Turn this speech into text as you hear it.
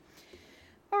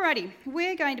Alrighty,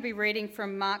 we're going to be reading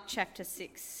from Mark chapter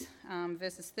 6,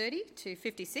 verses 30 to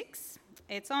 56.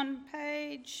 It's on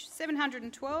page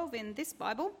 712 in this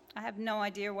Bible. I have no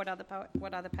idea what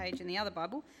other page in the other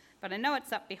Bible, but I know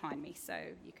it's up behind me, so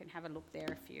you can have a look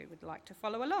there if you would like to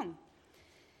follow along.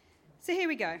 So here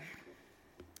we go.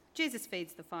 Jesus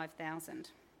feeds the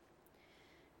 5,000.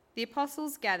 The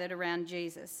apostles gathered around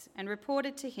Jesus and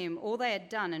reported to him all they had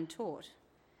done and taught.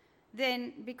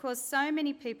 Then, because so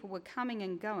many people were coming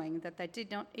and going that they did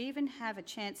not even have a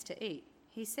chance to eat,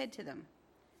 he said to them,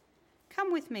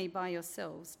 "Come with me by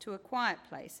yourselves to a quiet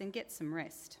place and get some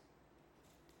rest."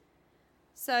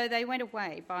 So they went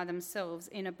away by themselves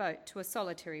in a boat to a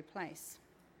solitary place.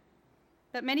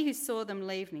 But many who saw them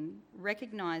leaving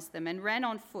recognized them and ran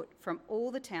on foot from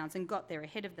all the towns and got there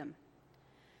ahead of them.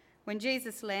 When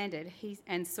Jesus landed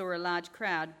and saw a large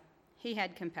crowd, he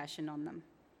had compassion on them,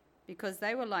 because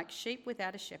they were like sheep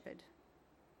without a shepherd.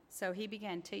 So he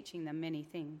began teaching them many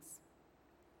things.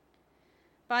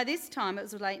 By this time it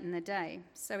was late in the day,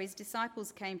 so his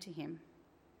disciples came to him.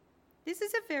 "This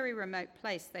is a very remote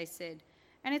place," they said,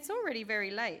 "and it's already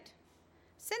very late.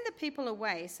 Send the people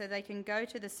away so they can go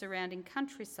to the surrounding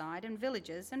countryside and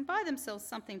villages and buy themselves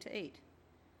something to eat."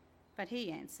 But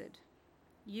he answered,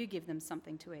 "You give them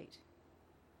something to eat."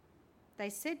 They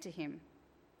said to him,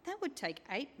 "That would take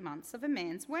 8 months of a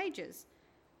man's wages.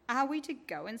 Are we to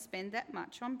go and spend that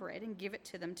much on bread and give it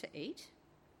to them to eat?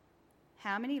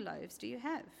 How many loaves do you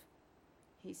have?"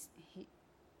 He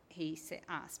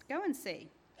asked, "Go and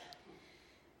see."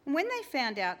 And when they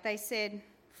found out, they said,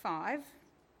 5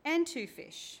 and 2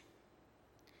 fish.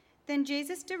 Then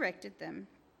Jesus directed them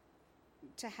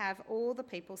to have all the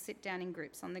people sit down in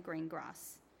groups on the green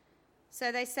grass.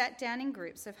 So they sat down in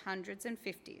groups of hundreds and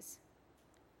fifties.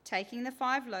 Taking the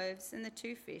 5 loaves and the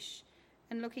 2 fish,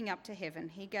 and looking up to heaven,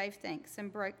 he gave thanks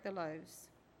and broke the loaves.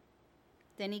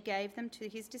 Then he gave them to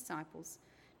his disciples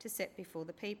to set before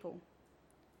the people.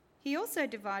 He also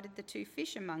divided the 2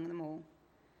 fish among them all.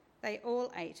 They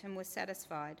all ate and were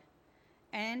satisfied,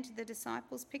 and the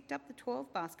disciples picked up the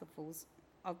 12 basketfuls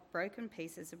of broken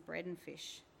pieces of bread and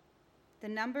fish. The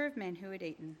number of men who had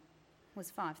eaten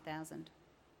was 5,000.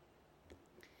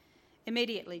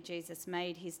 Immediately Jesus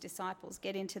made his disciples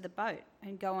get into the boat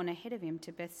and go on ahead of him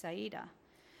to Bethsaida,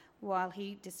 while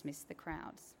he dismissed the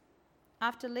crowds.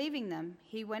 After leaving them,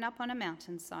 he went up on a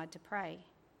mountainside to pray.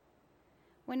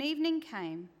 When evening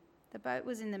came, the boat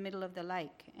was in the middle of the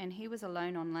lake, and he was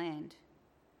alone on land.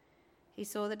 He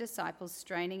saw the disciples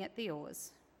straining at the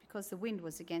oars, because the wind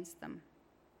was against them.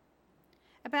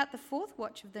 About the 4th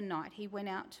watch of the night, he went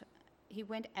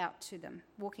out to them,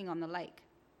 walking on the lake.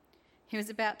 He was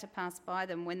about to pass by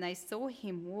them when they saw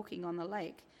him walking on the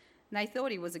lake, and they thought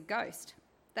he was a ghost.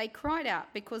 They cried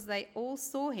out because they all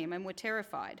saw him and were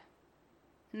terrified.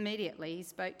 Immediately he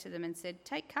spoke to them and said,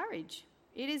 "Take courage,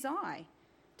 it is I.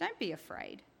 Don't be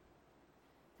afraid."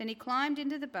 Then he climbed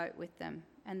into the boat with them,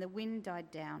 and the wind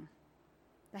died down.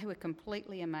 They were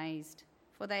completely amazed,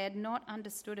 for they had not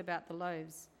understood about the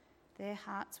loaves. Their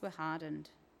hearts were hardened.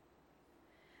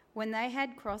 When they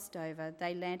had crossed over,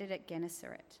 they landed at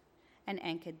Gennesaret and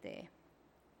anchored there.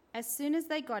 As soon as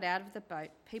they got out of the boat,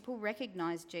 people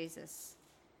recognized Jesus.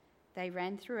 They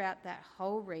ran throughout that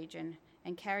whole region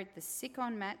and carried the sick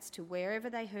on mats to wherever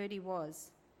they heard he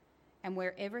was. And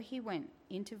wherever he went,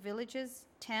 into villages,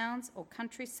 towns, or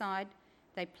countryside,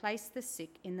 they placed the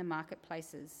sick in the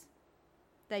marketplaces.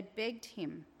 They begged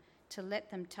him to let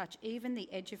them touch even the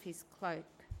edge of his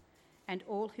cloak, and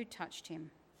all who touched him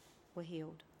were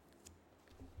healed.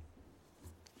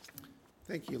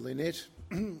 Thank you, Lynette,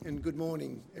 and good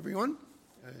morning, everyone.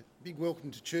 Big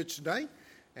welcome to church today,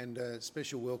 and a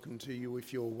special welcome to you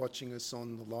if you're watching us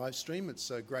on the live stream. It's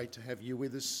great to have you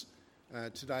with us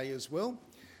today as well.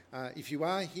 If you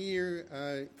are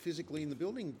here physically in the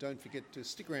building, don't forget to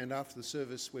stick around after the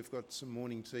service. We've got some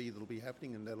morning tea that'll be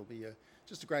happening, and that'll be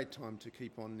just a great time to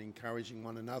keep on encouraging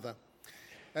one another.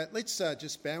 Let's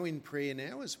just bow in prayer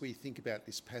now as we think about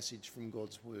this passage from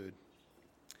God's Word.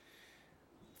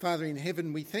 Father in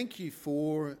heaven, we thank you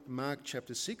for Mark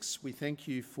chapter 6. We thank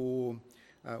you for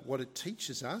what it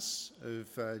teaches us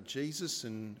of Jesus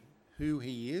and who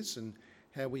he is and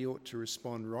how we ought to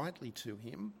respond rightly to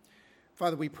him.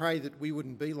 Father, we pray that we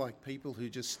wouldn't be like people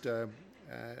who just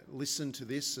listen to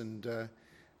this and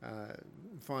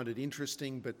find it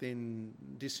interesting but then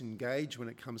disengage when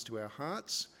it comes to our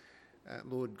hearts.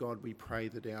 Lord God, we pray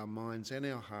that our minds and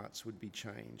our hearts would be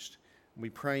changed. We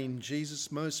pray in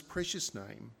Jesus' most precious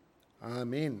name.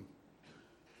 Amen.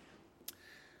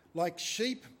 Like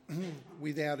sheep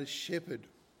without a shepherd.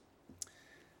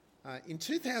 In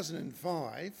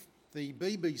 2005, the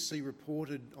BBC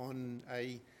reported on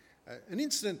a an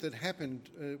incident that happened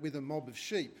with a mob of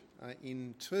sheep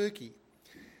in Turkey.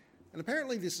 And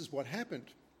apparently this is what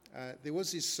happened. There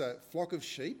was this flock of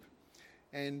sheep,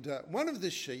 and one of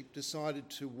the sheep decided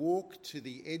to walk to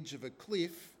the edge of a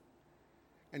cliff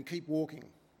and keep walking.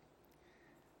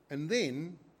 And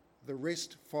then the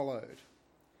rest followed.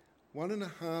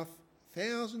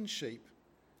 1,500 sheep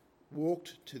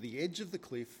walked to the edge of the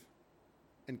cliff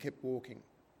and kept walking.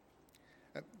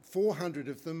 400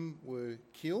 of them were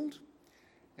killed,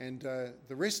 and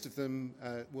the rest of them,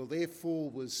 their fall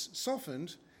was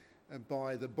softened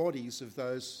by the bodies of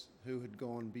those who had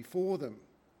gone before them.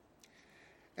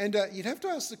 And you'd have to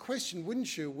ask the question,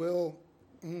 wouldn't you? Well,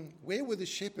 where were the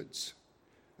shepherds?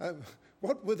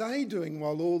 What were they doing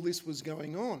while all this was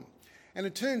going on? And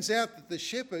it turns out that the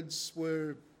shepherds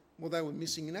were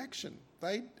missing in action.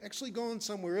 They'd actually gone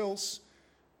somewhere else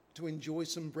to enjoy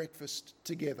some breakfast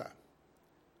together.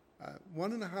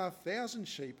 1,500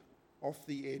 sheep off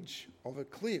the edge of a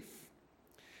cliff.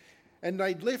 And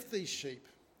they'd left these sheep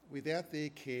without their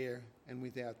care and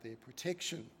without their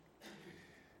protection.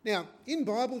 Now, in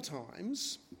Bible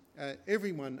times,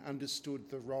 everyone understood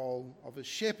the role of a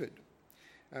shepherd.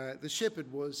 The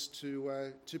shepherd was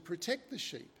to protect the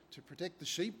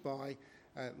sheep by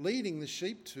leading the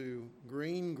sheep to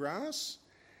green grass,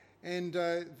 and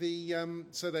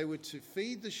so they were to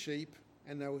feed the sheep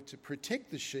and they were to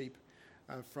protect the sheep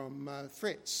from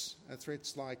threats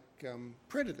like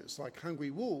predators, like hungry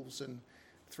wolves, and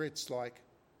threats like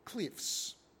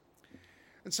cliffs.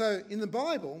 And so in the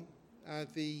Bible,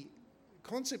 the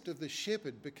concept of the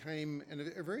shepherd became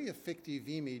a very effective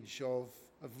image of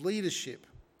leadership,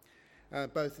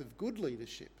 both of good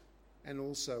leadership and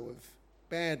also of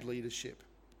bad leadership.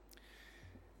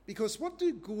 Because what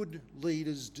do good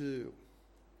leaders do?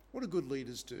 What do good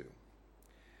leaders do?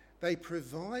 They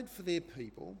provide for their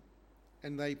people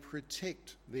and they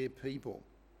protect their people,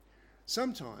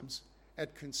 sometimes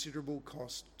at considerable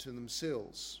cost to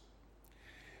themselves.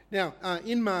 Now,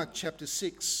 in Mark chapter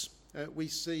 6, we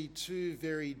see two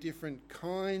very different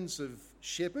kinds of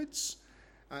shepherds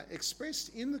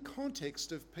expressed in the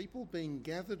context of people being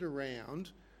gathered around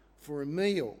for a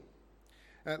meal.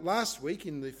 Last week,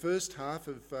 in the first half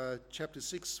of chapter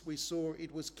 6, we saw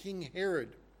it was King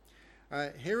Herod.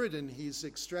 Herod and his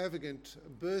extravagant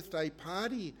birthday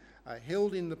party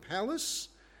held in the palace,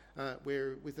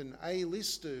 where with an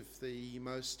A-list of the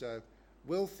most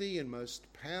wealthy and most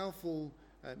powerful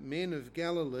men of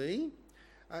Galilee,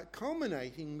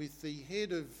 culminating with the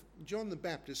head of John the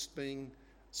Baptist being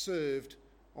served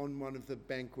on one of the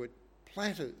banquet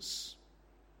platters.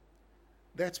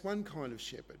 That's one kind of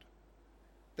shepherd.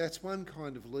 That's one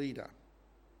kind of leader.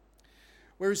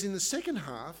 Whereas in the second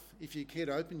half, if you care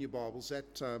to open your Bibles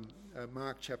at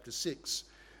Mark chapter 6,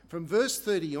 from verse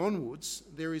 30 onwards,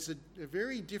 there is a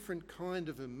very different kind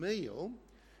of a meal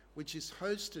which is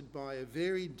hosted by a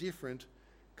very different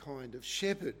kind of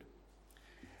shepherd.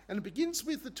 And it begins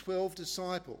with the 12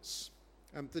 disciples.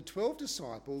 The 12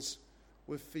 disciples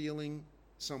were feeling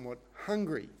somewhat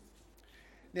hungry.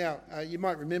 Now, you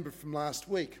might remember from last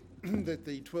week that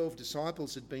the 12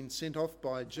 disciples had been sent off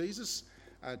by Jesus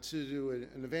to do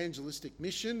an evangelistic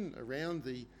mission around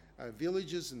the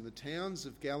villages and the towns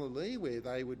of Galilee, where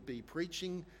they would be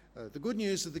preaching the good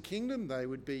news of the kingdom. They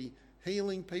would be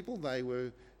healing people. They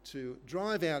were to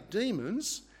drive out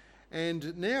demons.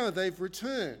 And now they've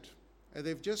returned.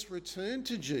 They've just returned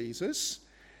to Jesus.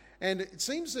 And it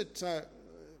seems that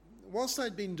whilst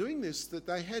they'd been doing this, that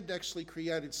they had actually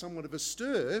created somewhat of a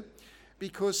stir,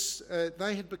 because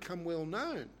they had become well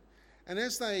known. And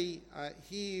as they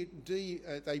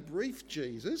they briefed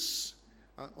Jesus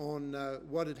on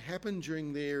what had happened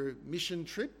during their mission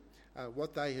trip,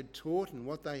 what they had taught and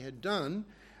what they had done,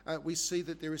 we see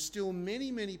that there are still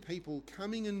many, many people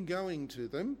coming and going to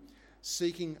them,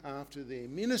 seeking after their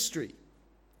ministry.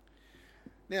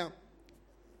 Now,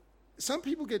 some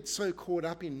people get so caught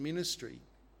up in ministry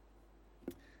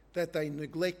that they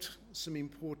neglect some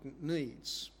important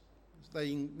needs.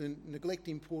 They neglect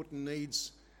important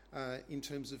needs in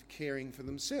terms of caring for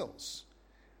themselves.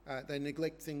 They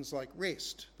neglect things like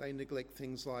rest. They neglect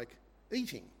things like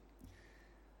eating.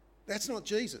 That's not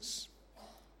Jesus.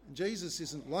 Jesus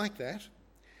isn't like that.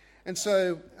 And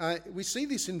so we see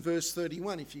this in verse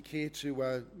 31, if you care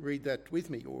to read that with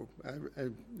me, or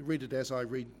read it as I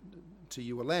read to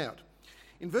you aloud.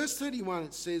 In verse 31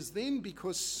 it says, "Then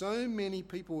because so many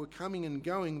people were coming and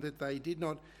going that they did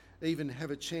not even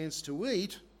have a chance to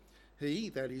eat, he,"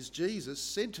 that is Jesus,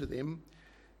 "said to them,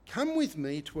 'Come with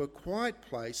me to a quiet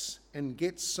place and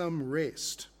get some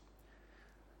rest.'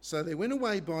 So they went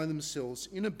away by themselves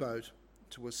in a boat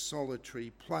to a solitary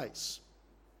place."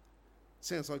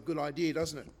 Sounds like a good idea,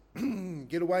 doesn't it?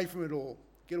 Get away from it all.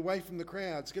 Get away from the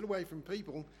crowds. Get away from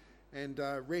people and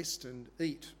rest and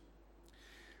eat.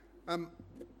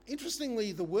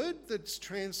 Interestingly, the word that's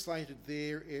translated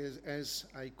there as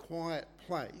a quiet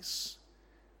place,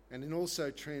 and then also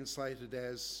translated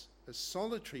as a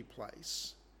solitary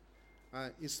place,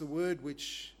 is the word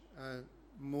which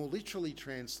more literally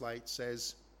translates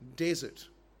as desert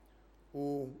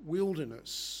or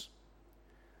wilderness.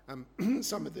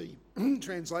 Some of the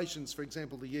translations, for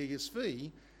example, the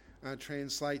ESV,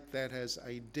 translate that as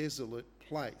a desolate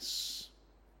place.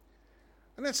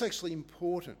 And that's actually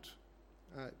important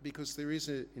because there is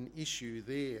an issue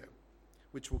there,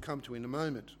 which we'll come to in a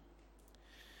moment.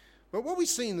 But what we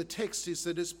see in the text is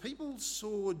that as people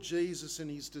saw Jesus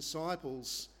and his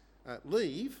disciples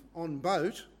leave on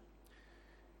boat,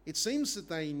 it seems that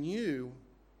they knew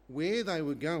where they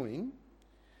were going,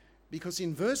 because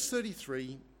in verse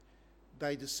 33,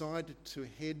 they decided to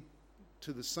head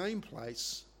to the same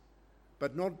place,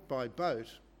 but not by boat,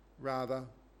 rather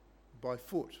by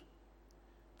foot.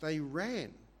 They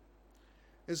ran.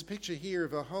 There's a picture here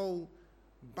of a whole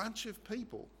bunch of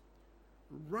people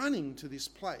running to this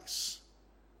place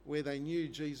where they knew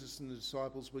Jesus and the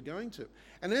disciples were going to.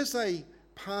 And as they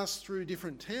passed through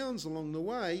different towns along the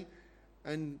way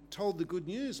and told the good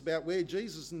news about where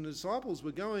Jesus and the disciples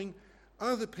were going,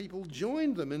 other people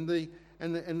joined them, and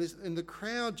the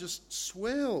crowd just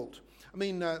swelled. I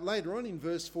mean, later on in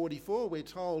verse 44, we're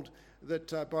told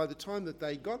that by the time that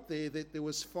they got there, that there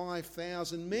was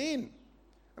 5,000 men.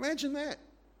 Imagine that.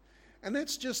 And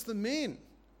that's just the men.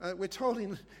 We're told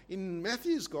in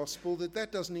Matthew's Gospel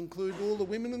that doesn't include all the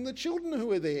women and the children who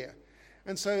were there.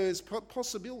 And so there's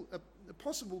a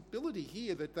possibility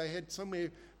here that they had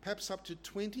somewhere perhaps up to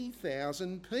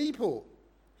 20,000 people.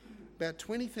 About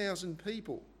 20,000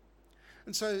 people.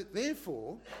 And so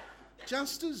therefore,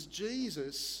 just as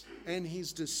Jesus and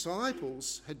his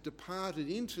disciples had departed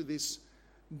into this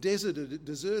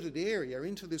deserted area,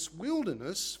 into this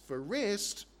wilderness for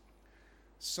rest,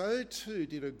 so too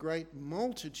did a great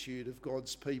multitude of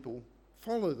God's people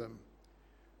follow them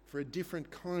for a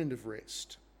different kind of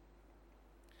rest.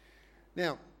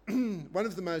 Now, one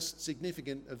of the most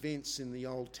significant events in the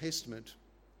Old Testament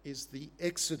is the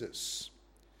Exodus.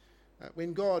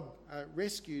 When God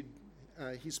rescued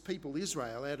his people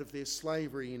Israel out of their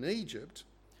slavery in Egypt,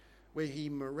 where he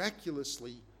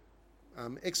miraculously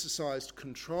exercised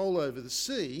control over the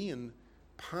sea and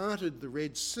parted the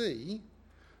Red Sea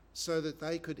so that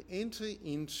they could enter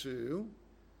into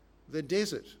the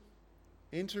desert,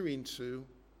 enter into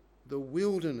the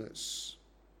wilderness.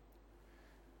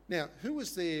 Now, who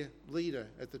was their leader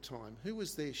at the time? Who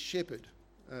was their shepherd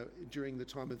during the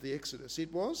time of the Exodus?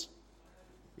 It was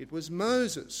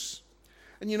Moses.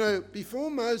 And you know, before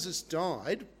Moses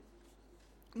died,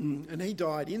 and he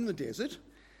died in the desert,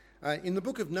 in the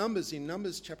book of Numbers, in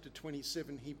Numbers chapter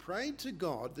 27, he prayed to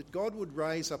God that God would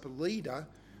raise up a leader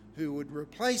who would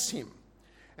replace him.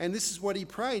 And this is what he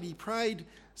prayed. He prayed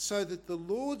so that the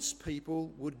Lord's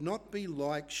people would not be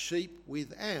like sheep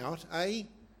without a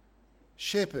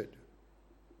shepherd.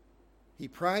 He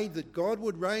prayed that God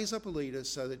would raise up a leader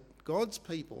so that God's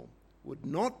people would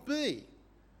not be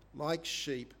like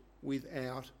sheep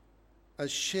without a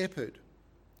shepherd.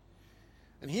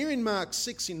 And here in Mark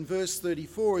 6 in verse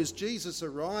 34, as Jesus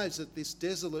arrives at this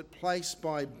desolate place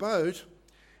by boat,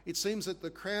 it seems that the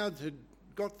crowd had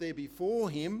got there before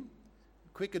him,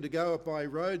 quicker to go by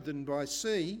road than by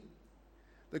sea.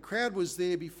 The crowd was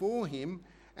there before him,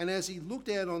 and as he looked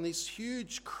out on this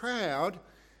huge crowd,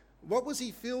 what was he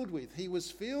filled with? He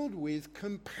was filled with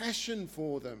compassion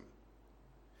for them.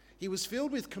 He was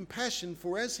filled with compassion,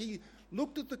 for as he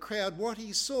looked at the crowd, what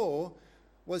he saw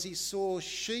was he saw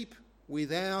sheep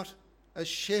without a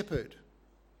shepherd.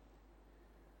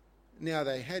 Now,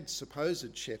 they had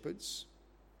supposed shepherds,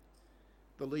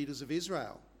 the leaders of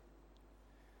Israel.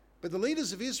 But the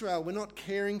leaders of Israel were not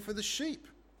caring for the sheep.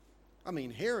 I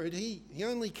mean, Herod, he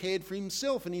only cared for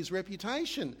himself and his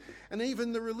reputation. And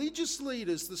even the religious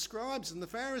leaders, the scribes and the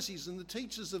Pharisees and the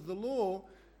teachers of the law,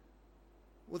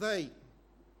 well, they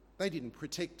didn't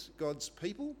protect God's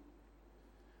people.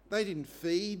 They didn't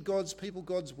feed God's people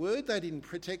God's word. They didn't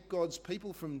protect God's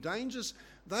people from dangers.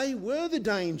 They were the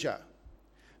danger.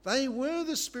 They were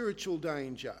the spiritual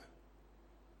danger.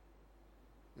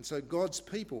 And so God's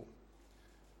people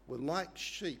were like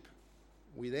sheep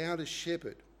without a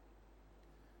shepherd.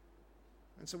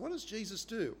 And so what does Jesus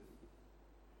do?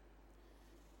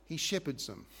 He shepherds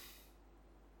them.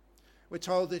 We're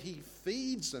told that he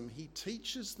feeds them. He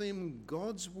teaches them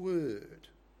God's word.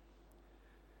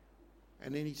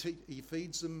 And then he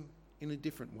feeds them in a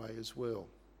different way as well.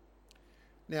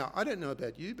 Now, I don't know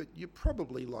about you, but you're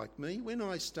probably like me. When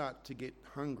I start to get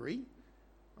hungry,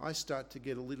 I start to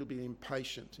get a little bit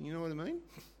impatient. You know what I mean?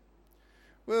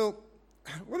 Well,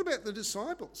 what about the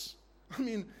disciples? I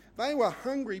mean, they were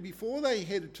hungry before they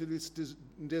headed to this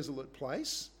desolate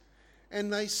place,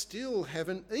 and they still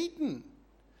haven't eaten.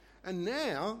 And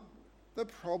now the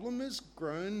problem has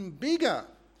grown bigger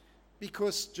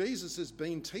because Jesus has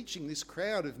been teaching this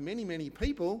crowd of many, many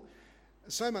people,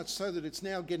 so much so that it's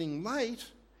now getting late,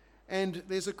 and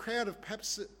there's a crowd of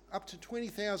perhaps up to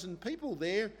 20,000 people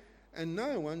there, and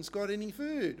no one's got any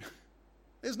food.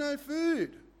 There's no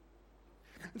food.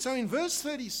 And so in verse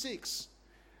 36,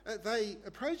 they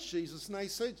approach Jesus and they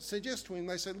suggest to him,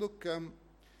 they say, look,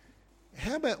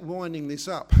 how about winding this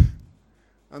up?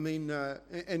 I mean,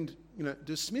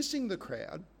 dismissing the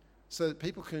crowd so that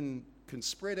people can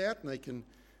spread out and they can,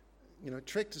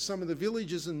 trek to some of the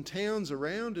villages and towns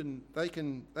around and they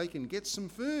can get some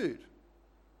food.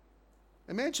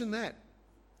 Imagine that.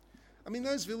 I mean,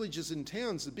 those villages and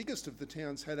towns, the biggest of the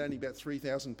towns had only about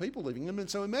 3,000 people living in them. And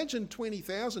so imagine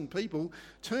 20,000 people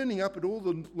turning up at all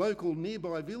the local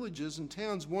nearby villages and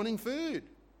towns wanting food.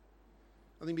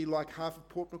 I think it'd be like half of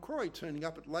Port Macquarie turning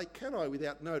up at Lake Caddo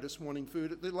without notice wanting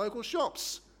food at the local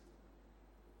shops.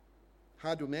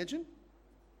 Hard to imagine?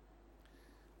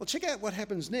 Well, check out what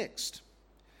happens next.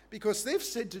 Because they've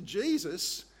said to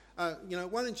Jesus, why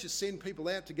don't you send people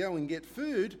out to go and get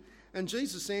food? And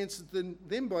Jesus answered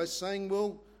them by saying,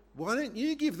 well, why don't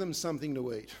you give them something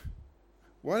to eat?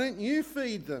 Why don't you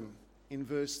feed them? In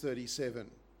verse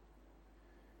 37.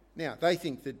 Now, they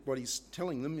think that what he's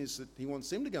telling them is that he wants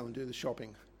them to go and do the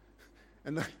shopping.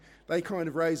 And they kind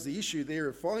of raise the issue there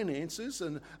of finances.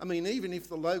 And, I mean, even if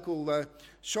the local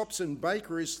shops and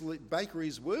bakeries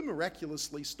were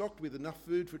miraculously stocked with enough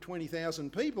food for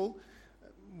 20,000 people,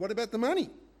 what about the money?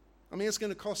 I mean, it's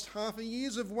going to cost half a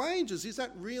year's of wages. Is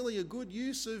that really a good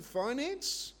use of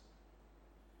finance?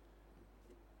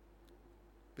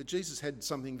 But Jesus had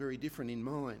something very different in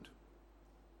mind.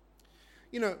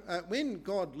 When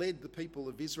God led the people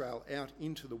of Israel out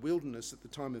into the wilderness at the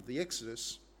time of the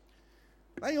Exodus,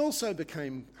 they also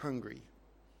became hungry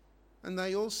and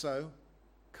they also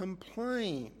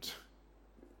complained.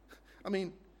 I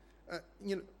mean,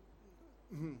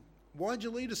 why'd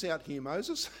you lead us out here,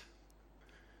 Moses?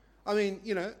 I mean,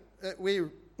 we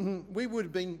would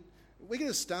have been, we're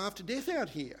going to starve to death out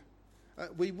here.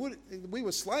 We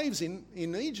were slaves in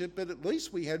Egypt, but at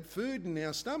least we had food in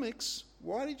our stomachs.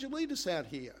 Why did you lead us out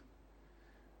here?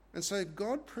 And so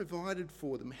God provided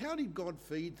for them. How did God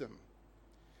feed them?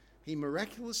 He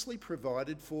miraculously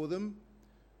provided for them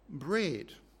bread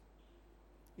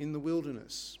in the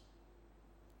wilderness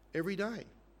every day,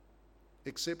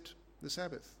 except the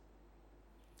Sabbath.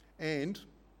 And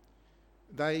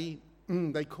they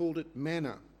called it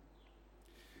manna.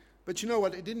 But you know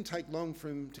what? It didn't take long for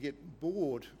them to get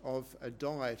bored of a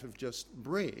diet of just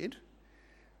bread.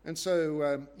 And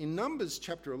so in Numbers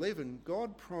chapter 11,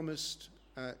 God promised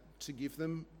to give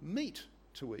them meat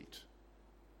to eat.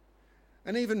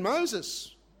 And even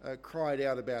Moses cried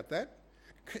out about that.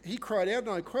 He cried out, and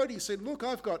I quote, he said, look,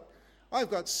 I've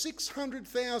got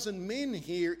 600,000 men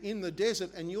here in the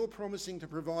desert and you're promising to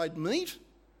provide meat?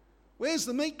 Where's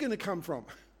the meat going to come from?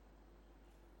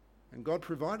 And God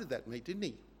provided that meat, didn't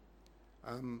he?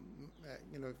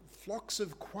 Flocks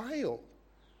of quail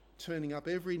turning up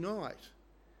every night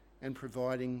and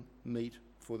providing meat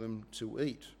for them to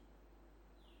eat.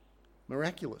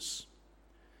 Miraculous.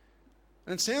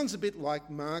 And it sounds a bit like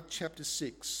Mark chapter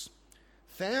 6.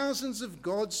 Thousands of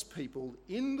God's people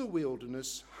in the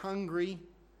wilderness, hungry,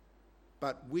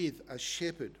 but with a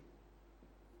shepherd.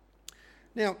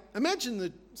 Now, imagine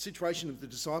the situation of the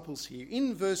disciples here.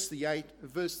 In verse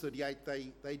 38,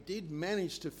 they did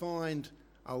manage to find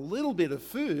a little bit of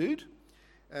food.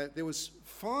 There was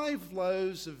 5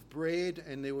 loaves of bread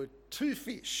and there were 2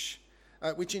 fish,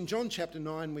 which in John chapter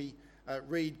 9 we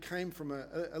read came from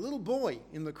a little boy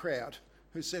in the crowd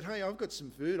who said, hey, I've got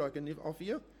some food I can offer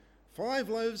you. 5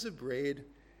 loaves of bread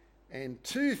and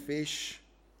 2 fish.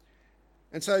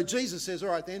 And so Jesus says,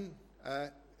 all right then,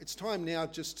 it's time now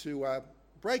just to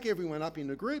break everyone up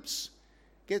into groups,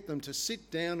 get them to sit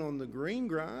down on the green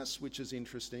grass, which is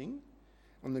interesting,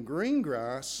 on the green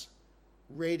grass,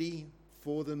 ready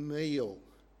for the meal.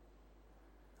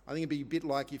 I think it'd be a bit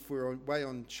like if we're away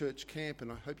on church camp,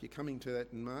 and I hope you're coming to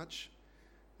that in March,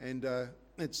 and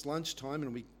it's lunchtime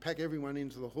and we pack everyone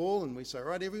into the hall and we say, all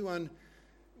right, everyone,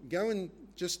 go and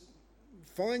just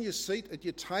find your seat at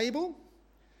your table.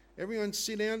 Everyone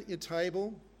sit down at your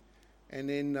table, and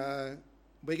then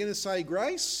we're going to say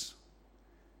grace,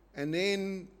 and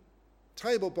then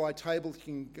table by table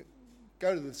you can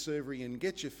go to the servery and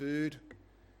get your food.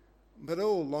 But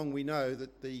all along we know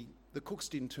that the cooks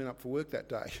didn't turn up for work that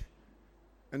day.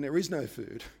 And there is no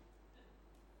food.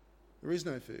 There is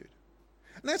no food.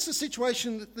 And that's the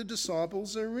situation that the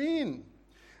disciples are in.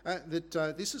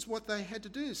 This is what they had to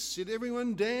do, sit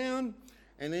everyone down,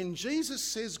 and then Jesus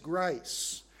says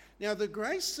grace. Now, the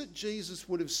grace that Jesus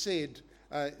would have said,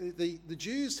 the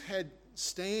Jews had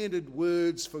standard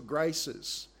words for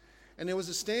graces. And there was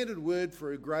a standard word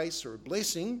for a grace or a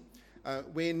blessing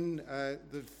when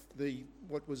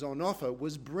what was on offer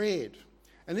was bread.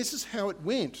 And this is how it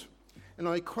went. And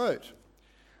I quote,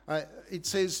 it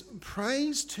says,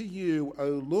 "Praise to you,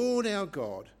 O Lord our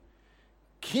God,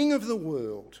 King of the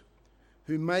world,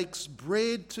 who makes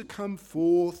bread to come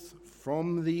forth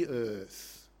from the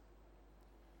earth."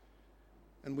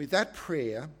 And with that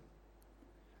prayer,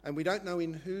 and we don't know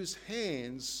in whose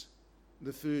hands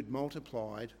the food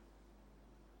multiplied,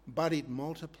 but it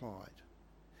multiplied.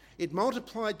 It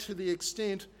multiplied to the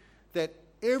extent that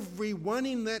everyone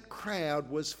in that crowd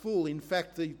was full. In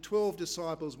fact, the 12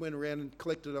 disciples went around and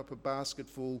collected up a basket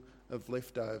full of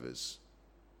leftovers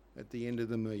at the end of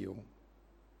the meal,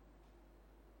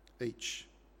 each.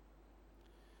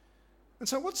 And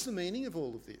so what's the meaning of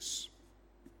all of this?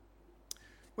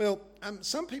 Well,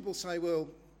 some people say, well,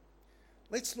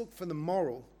 let's look for the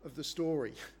moral of the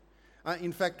story.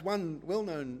 In fact, one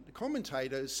well-known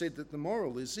commentator said that the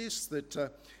moral is this,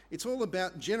 that it's all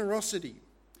about generosity.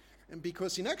 And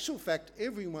because in actual fact,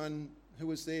 everyone who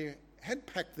was there had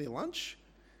packed their lunch.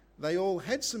 They all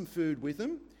had some food with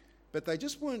them, but they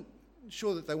just weren't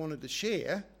sure that they wanted to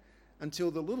share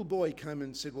until the little boy came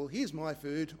and said, well, here's my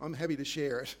food, I'm happy to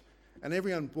share it. And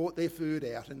everyone brought their food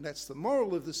out. And that's the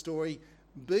moral of the story,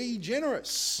 be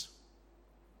generous.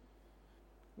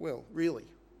 Well, really?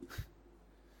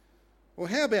 Well,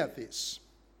 how about this?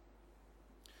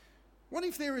 What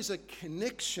if there is a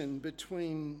connection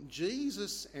between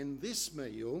Jesus and this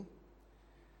meal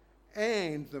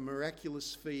and the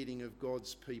miraculous feeding of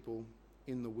God's people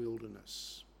in the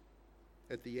wilderness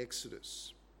at the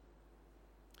Exodus?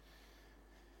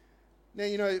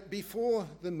 Now, before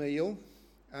the meal,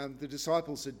 the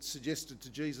disciples had suggested to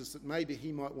Jesus that maybe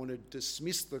he might want to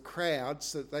dismiss the crowd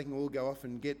so that they can all go off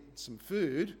and get some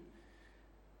food.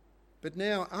 But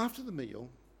now, after the meal,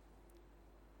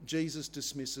 Jesus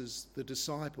dismisses the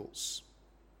disciples.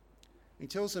 He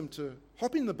tells them to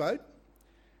hop in the boat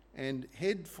and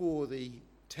head for the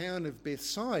town of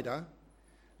Bethsaida,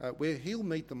 where he'll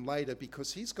meet them later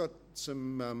because he's got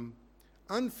some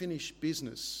unfinished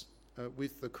business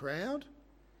with the crowd,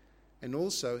 and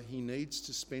also he needs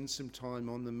to spend some time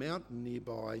on the mountain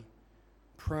nearby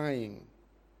praying.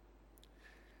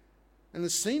 And the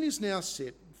scene is now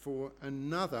set for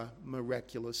another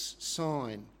miraculous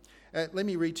sign. Let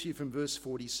me read to you from verse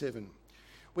 47.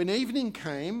 When evening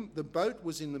came, the boat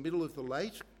was in the middle of the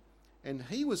lake, and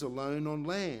he was alone on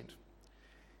land.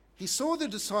 He saw the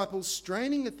disciples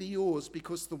straining at the oars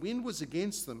because the wind was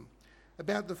against them.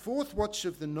 About the fourth watch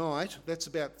of the night, that's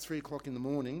about 3 o'clock in the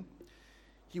morning,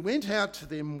 he went out to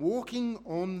them walking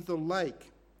on the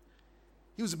lake.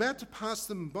 He was about to pass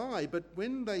them by, but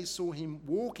when they saw him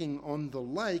walking on the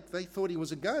lake, they thought he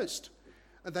was a ghost.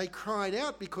 And they cried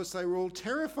out because they were all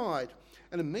terrified.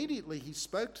 And immediately he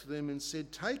spoke to them and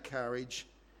said, "Take courage,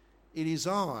 it is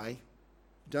I,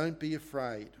 don't be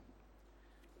afraid."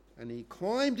 And he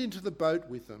climbed into the boat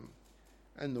with them,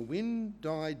 and the wind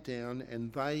died down,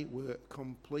 and they were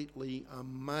completely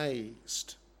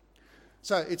amazed.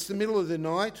 So it's the middle of the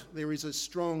night, there is a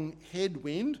strong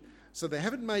headwind, so they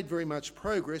haven't made very much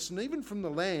progress, and even from the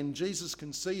land, Jesus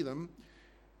can see them,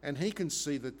 and he can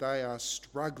see that they are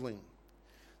struggling.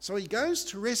 So he goes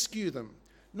to rescue them,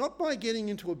 not by getting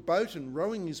into a boat and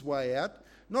rowing his way out,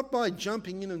 not by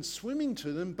jumping in and swimming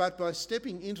to them, but by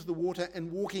stepping into the water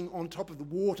and walking on top of the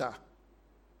water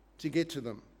to get to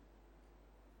them.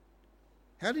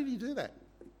 How did he do that?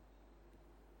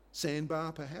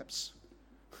 Sandbar, perhaps?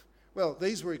 Well,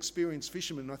 these were experienced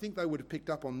fishermen. I think they would have picked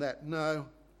up on that. No.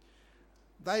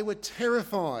 They were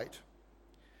terrified.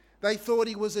 They thought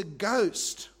he was a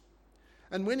ghost.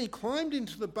 And when he climbed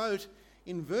into the boat,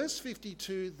 in verse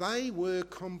 52, they were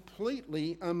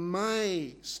completely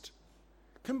amazed.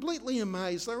 Completely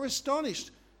amazed. They were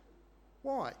astonished.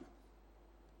 Why?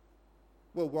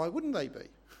 Well, why wouldn't they be?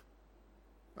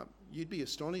 You'd be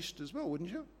astonished as well, wouldn't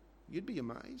you? You'd be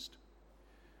amazed.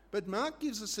 But Mark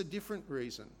gives us a different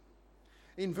reason.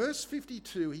 In verse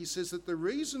 52, he says that the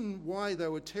reason why they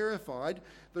were terrified,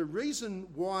 the reason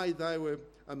why they were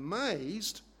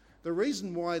amazed, the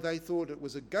reason why they thought it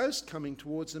was a ghost coming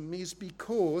towards them is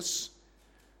because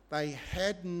they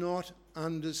had not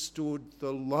understood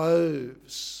the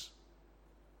loaves.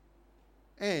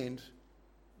 and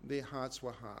their hearts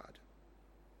were hard.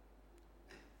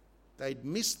 They'd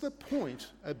missed the point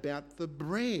about the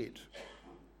bread.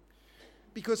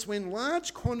 Because when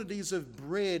large quantities of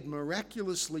bread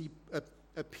miraculously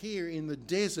appear in the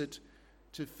desert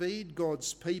to feed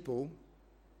God's people,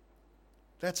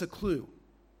 that's a clue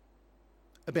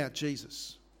about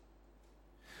Jesus.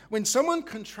 When someone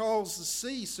controls the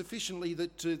sea sufficiently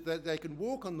that they can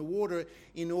walk on the water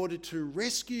in order to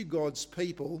rescue God's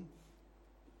people,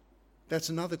 that's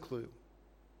another clue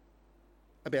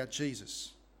about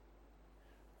Jesus.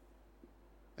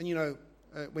 And you know,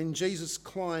 when Jesus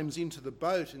climbs into the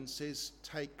boat and says,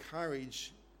 "Take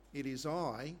courage, it is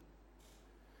I,"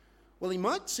 well, he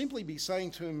might simply be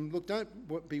saying to him, "Look,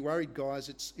 don't be worried, guys,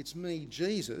 it's me,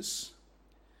 Jesus."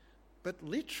 But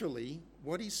literally,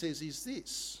 what he says is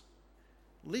this.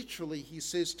 Literally, he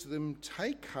says to them,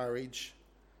 "Take courage,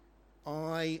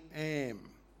 I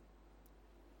am.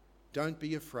 Don't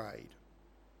be afraid."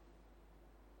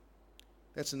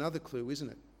 That's another clue, isn't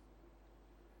it?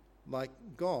 Like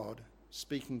God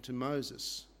speaking to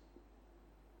Moses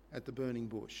at the burning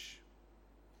bush.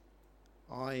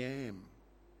 I am.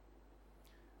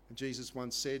 And Jesus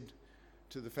once said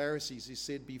to the Pharisees, he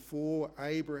said, "Before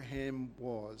Abraham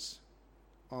was,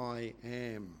 I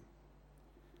am."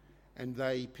 And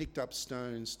they picked up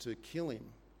stones to kill him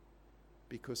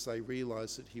because they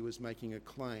realised that he was making a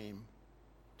claim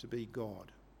to be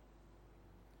God.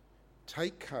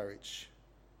 Take courage,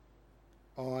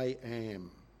 I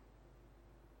am.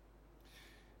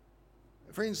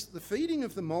 Friends, the feeding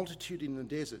of the multitude in the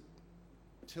desert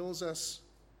tells us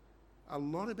a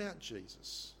lot about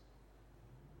Jesus,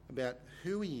 about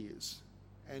who he is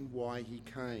and why he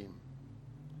came.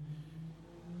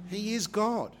 He is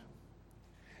God.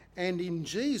 And in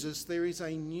Jesus there is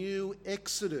a new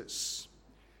exodus.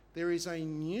 There is a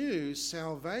new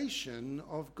salvation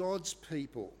of God's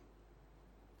people.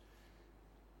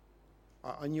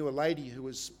 I knew a lady who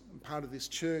was part of this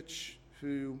church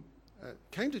who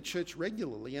came to church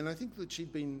regularly, and I think that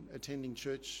she'd been attending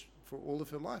church for all of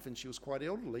her life, and she was quite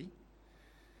elderly.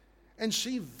 And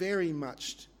she very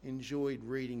much enjoyed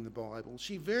reading the Bible.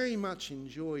 She very much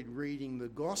enjoyed reading the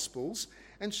Gospels,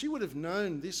 and she would have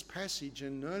known this passage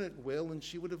and known it well, and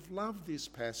she would have loved this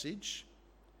passage.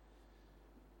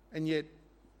 And yet,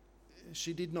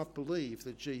 she did not believe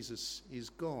that Jesus is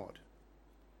God.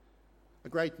 A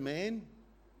great man,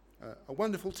 a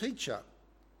wonderful teacher,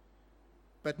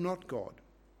 but not God.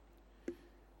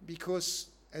 Because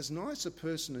as nice a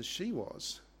person as she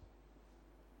was,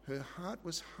 her heart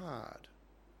was hard.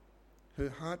 Her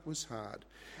heart was hard.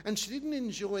 And she didn't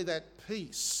enjoy that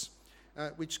peace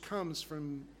which comes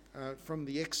from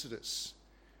the Exodus,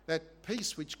 that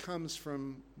peace which comes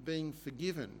from being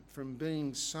forgiven, from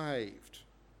being saved.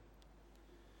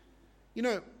 You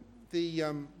know,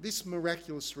 this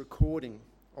miraculous recording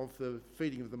of the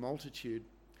feeding of the multitude,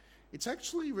 it's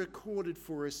actually recorded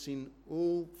for us in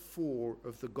all four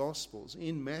of the Gospels,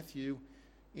 in Matthew,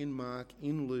 in Mark,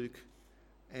 in Luke,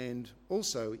 and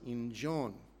also in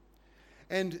John.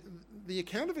 And the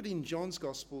account of it in John's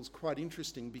Gospel is quite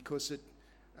interesting because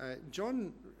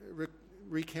John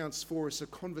recounts for us a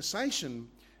conversation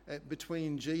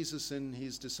between Jesus and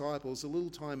his disciples a little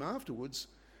time afterwards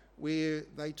where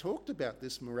they talked about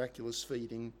this miraculous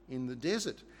feeding in the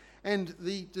desert. And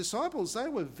the disciples, they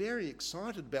were very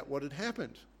excited about what had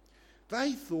happened.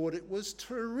 They thought it was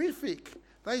terrific.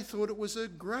 They thought it was a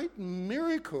great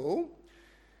miracle.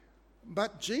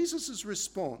 But Jesus'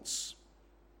 response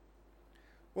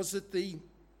was that the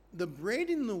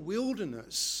bread in the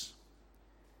wilderness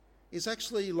is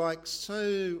actually like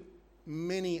so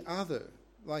many other,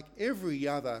 like every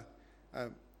other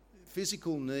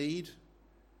physical need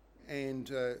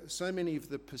and so many of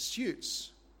the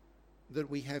pursuits that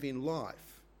we have in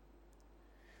life.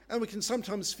 And we can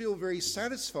sometimes feel very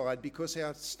satisfied because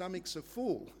our stomachs are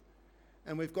full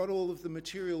and we've got all of the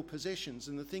material possessions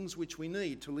and the things which we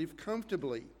need to live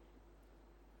comfortably.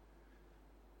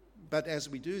 But as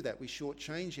we do that, we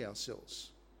shortchange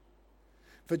ourselves.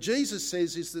 For Jesus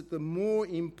says is that the more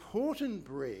important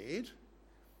bread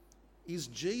is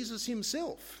Jesus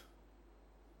himself.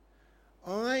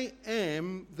 I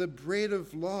am the bread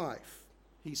of life,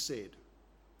 he said.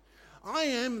 I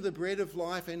am the bread of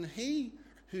life, and he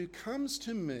who comes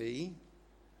to me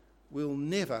will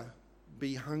never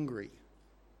be hungry.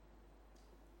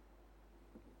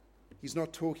 He's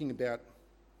not talking about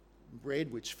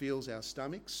bread which fills our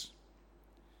stomachs,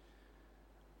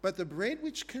 but the bread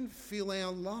which can fill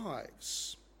our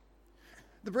lives.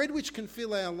 The bread which can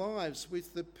fill our lives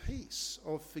with the peace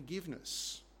of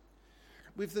forgiveness,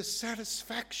 with the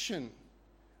satisfaction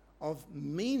of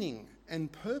meaning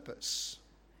and purpose,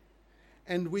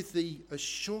 and with the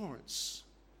assurance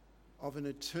of an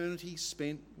eternity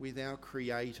spent with our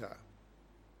Creator.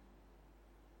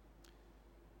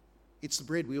 It's the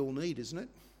bread we all need, isn't it?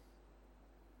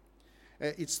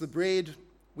 It's the bread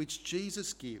which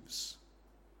Jesus gives,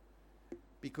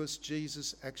 because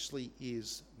Jesus actually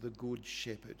is the Good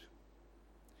Shepherd.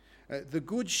 The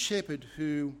Good Shepherd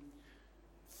who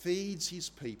feeds his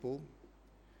people,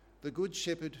 the Good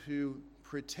Shepherd who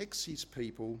protects his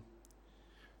people,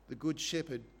 the Good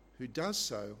Shepherd who does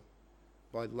so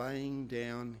by laying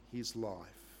down his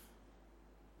life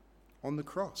on the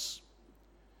cross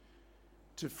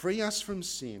to free us from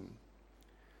sin,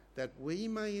 that we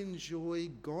may enjoy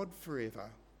God forever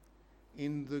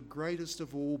in the greatest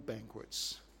of all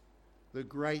banquets, the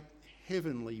great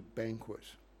heavenly banquet.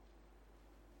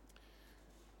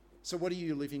 So what are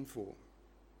you living for?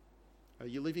 Are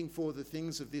you living for the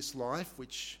things of this life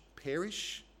which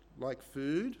perish like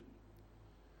food?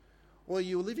 Or are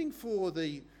you living for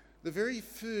the very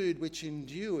food which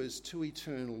endures to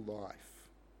eternal life?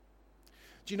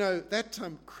 Do you know, that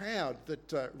crowd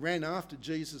that ran after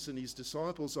Jesus and his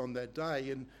disciples on that day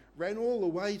and ran all the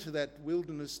way to that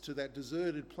wilderness, to that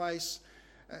deserted place,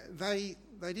 they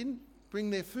didn't bring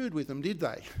their food with them, did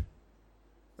they?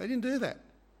 They didn't do that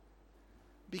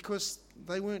because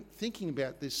they weren't thinking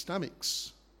about their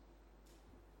stomachs.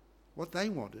 What they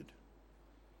wanted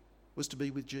was to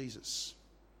be with Jesus.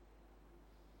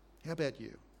 How about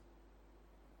you?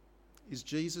 Is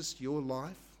Jesus your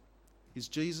life? Is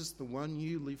Jesus the one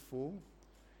you live for?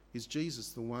 Is Jesus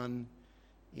the one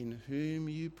in whom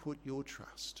you put your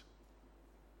trust?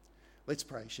 Let's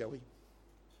pray, shall we?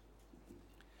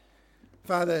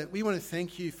 Father, we want to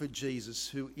thank you for Jesus,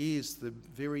 who is the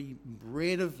very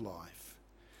bread of life.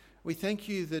 We thank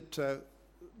you that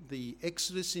the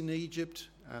exodus in Egypt,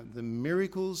 the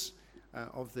miracles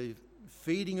of the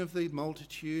feeding of the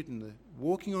multitude and the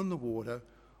walking on the water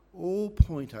all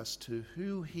point us to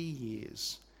who he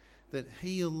is, that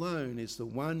he alone is the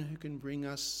one who can bring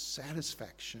us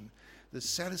satisfaction, the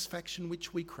satisfaction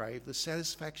which we crave, the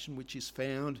satisfaction which is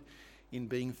found in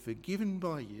being forgiven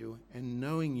by you and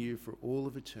knowing you for all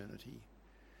of eternity.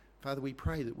 Father, we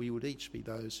pray that we would each be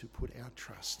those who put our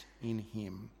trust in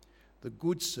him, the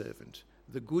good servant,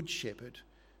 the good shepherd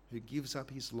who gives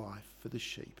up his life for the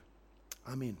sheep.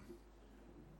 Amen.